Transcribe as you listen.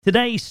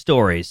Today's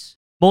stories.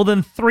 More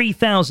than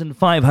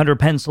 3,500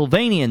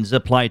 Pennsylvanians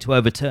apply to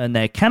overturn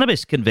their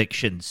cannabis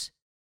convictions.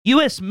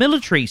 U.S.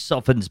 military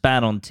softens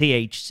ban on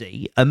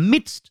THC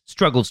amidst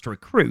struggles to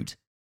recruit.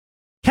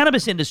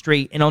 Cannabis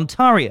industry in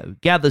Ontario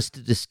gathers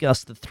to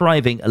discuss the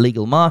thriving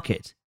illegal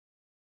market.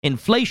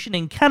 Inflation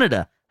in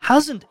Canada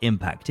hasn't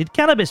impacted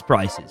cannabis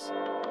prices.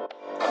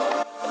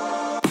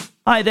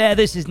 Hi there,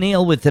 this is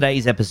Neil with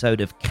today's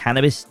episode of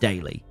Cannabis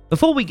Daily.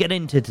 Before we get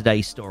into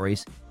today's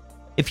stories,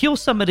 if you're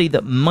somebody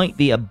that might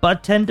be a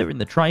bud tender in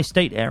the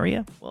tri-state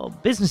area, well,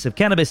 Business of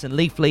Cannabis and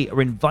Leafly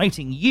are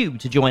inviting you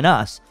to join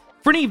us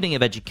for an evening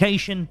of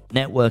education,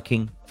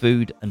 networking,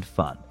 food, and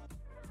fun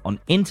on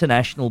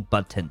International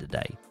Bud Tender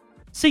Day.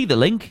 See the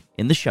link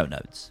in the show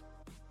notes.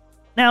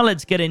 Now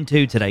let's get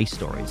into today's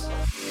stories.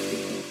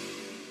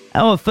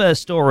 Our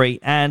first story,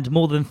 and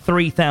more than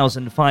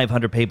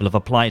 3,500 people have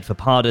applied for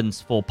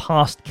pardons for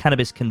past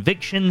cannabis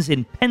convictions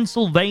in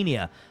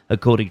Pennsylvania,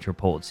 according to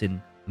reports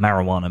in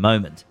Marijuana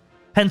Moment.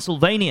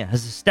 Pennsylvania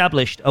has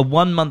established a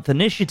one-month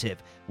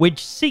initiative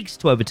which seeks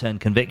to overturn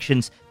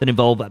convictions that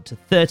involve up to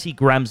 30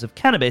 grams of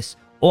cannabis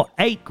or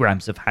 8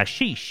 grams of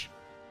hashish.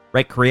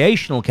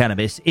 Recreational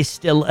cannabis is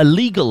still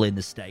illegal in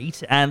the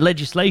state, and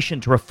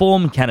legislation to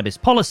reform cannabis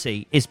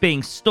policy is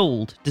being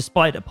stalled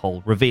despite a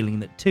poll revealing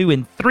that 2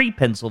 in 3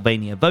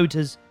 Pennsylvania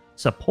voters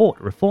support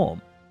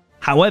reform.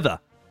 However,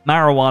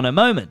 Marijuana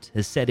Moment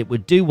has said it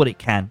would do what it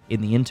can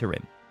in the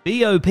interim.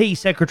 BOP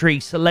Secretary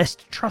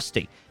Celeste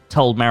Trusty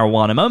told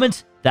Marijuana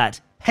Moment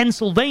that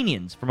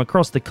Pennsylvanians from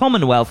across the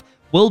Commonwealth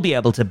will be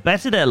able to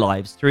better their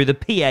lives through the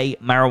PA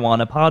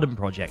Marijuana Pardon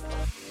Project.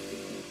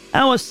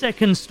 Our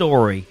second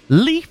story.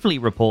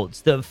 Leafly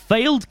reports that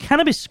failed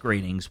cannabis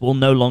screenings will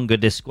no longer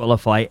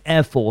disqualify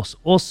Air Force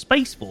or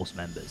Space Force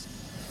members.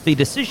 The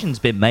decision's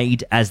been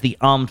made as the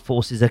armed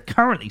forces are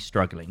currently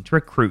struggling to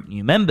recruit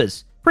new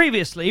members.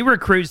 Previously,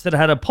 recruits that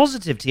had a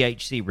positive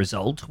THC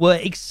result were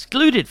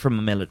excluded from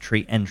a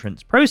military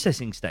entrance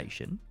processing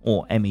station,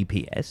 or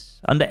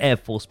MEPS, under Air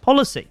Force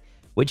policy,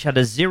 which had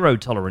a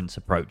zero-tolerance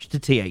approach to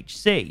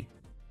THC.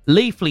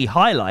 Leafly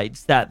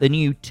highlights that the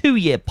new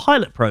 2-year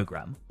pilot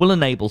program will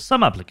enable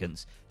some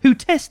applicants who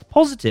test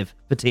positive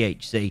for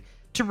THC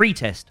to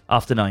retest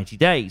after 90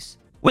 days.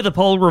 With a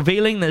poll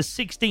revealing that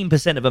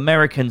 16% of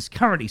Americans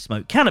currently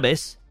smoke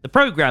cannabis, the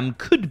program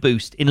could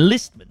boost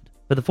enlistment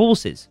for the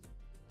forces.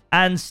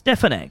 Anne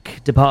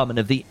Stefanek, Department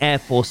of the Air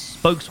Force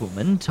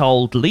spokeswoman,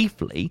 told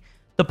Leafly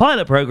the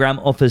pilot program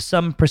offers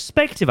some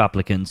prospective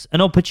applicants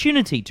an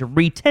opportunity to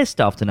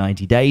retest after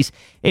 90 days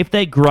if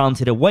they're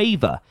granted a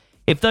waiver.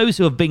 If those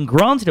who have been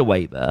granted a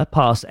waiver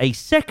pass a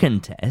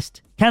second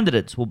test,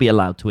 candidates will be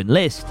allowed to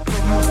enlist.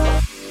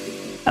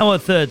 Our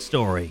third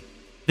story.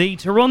 The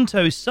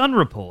Toronto Sun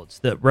reports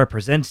that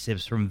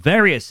representatives from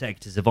various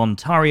sectors of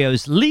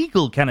Ontario's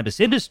legal cannabis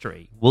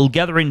industry will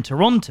gather in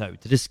Toronto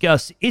to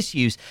discuss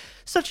issues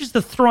such as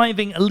the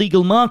thriving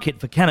illegal market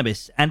for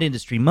cannabis and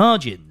industry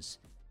margins.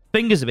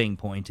 Fingers are being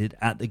pointed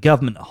at the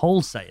government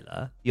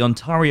wholesaler, the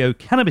Ontario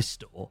Cannabis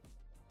Store,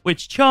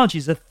 which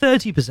charges a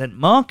 30%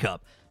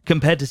 markup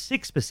compared to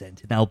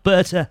 6% in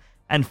Alberta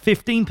and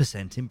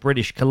 15% in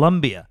British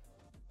Columbia.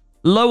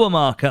 Lower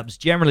markups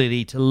generally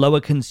lead to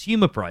lower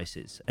consumer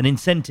prices, an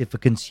incentive for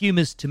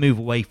consumers to move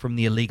away from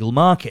the illegal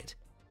market.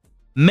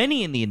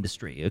 Many in the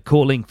industry are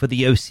calling for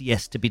the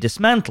OCS to be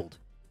dismantled.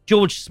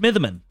 George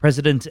Smitherman,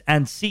 President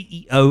and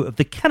CEO of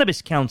the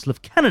Cannabis Council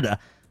of Canada,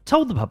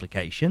 told the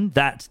publication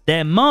that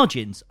their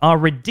margins are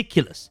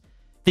ridiculous.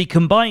 The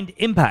combined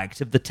impact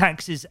of the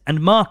taxes and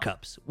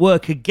markups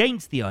work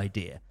against the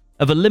idea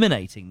of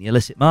eliminating the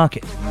illicit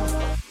market.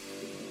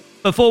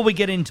 Before we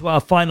get into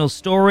our final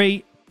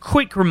story,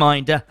 quick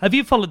reminder, have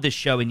you followed this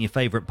show in your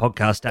favourite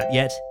podcast app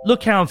yet?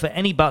 Look out for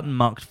any button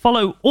marked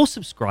follow or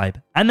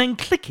subscribe, and then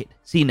click it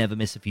so you never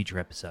miss a future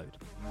episode.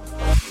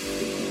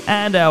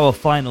 And our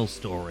final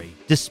story.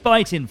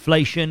 Despite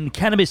inflation,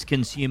 cannabis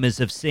consumers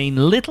have seen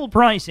little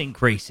price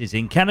increases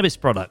in cannabis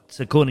products,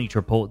 according to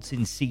reports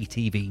in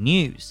CTV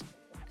News.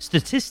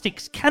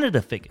 Statistics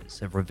Canada figures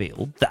have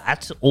revealed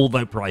that,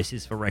 although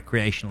prices for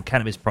recreational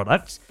cannabis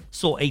products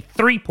saw a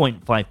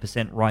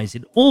 3.5% rise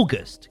in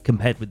August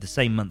compared with the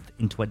same month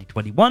in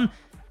 2021,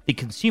 the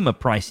Consumer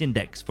Price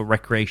Index for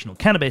recreational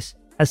cannabis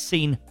has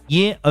seen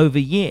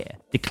year-over-year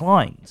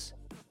declines.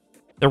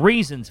 The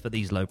reasons for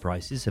these low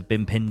prices have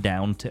been pinned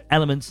down to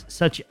elements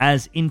such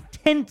as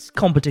intense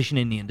competition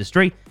in the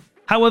industry.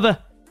 However,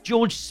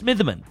 George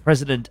Smitherman,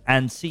 President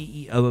and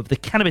CEO of the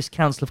Cannabis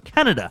Council of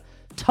Canada,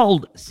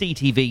 told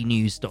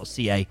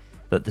CTVnews.ca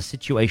that the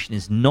situation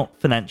is not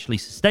financially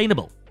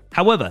sustainable.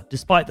 However,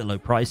 despite the low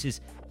prices,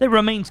 there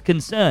remains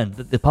concern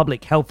that the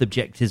public health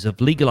objectives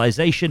of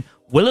legalization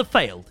will have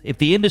failed if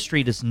the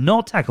industry does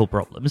not tackle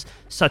problems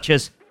such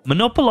as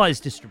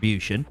monopolized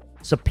distribution,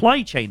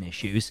 supply chain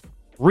issues,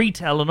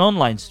 retail and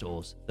online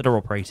stores that are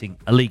operating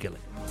illegally.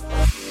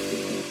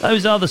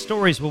 Those are the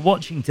stories we're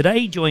watching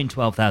today. Join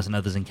 12,000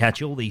 others and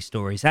catch all these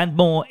stories and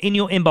more in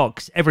your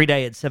inbox every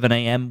day at 7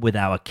 a.m. with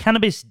our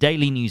Cannabis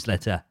Daily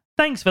newsletter.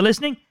 Thanks for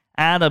listening,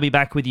 and I'll be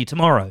back with you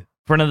tomorrow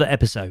for another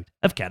episode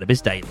of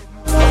Cannabis Daily.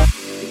 Bye.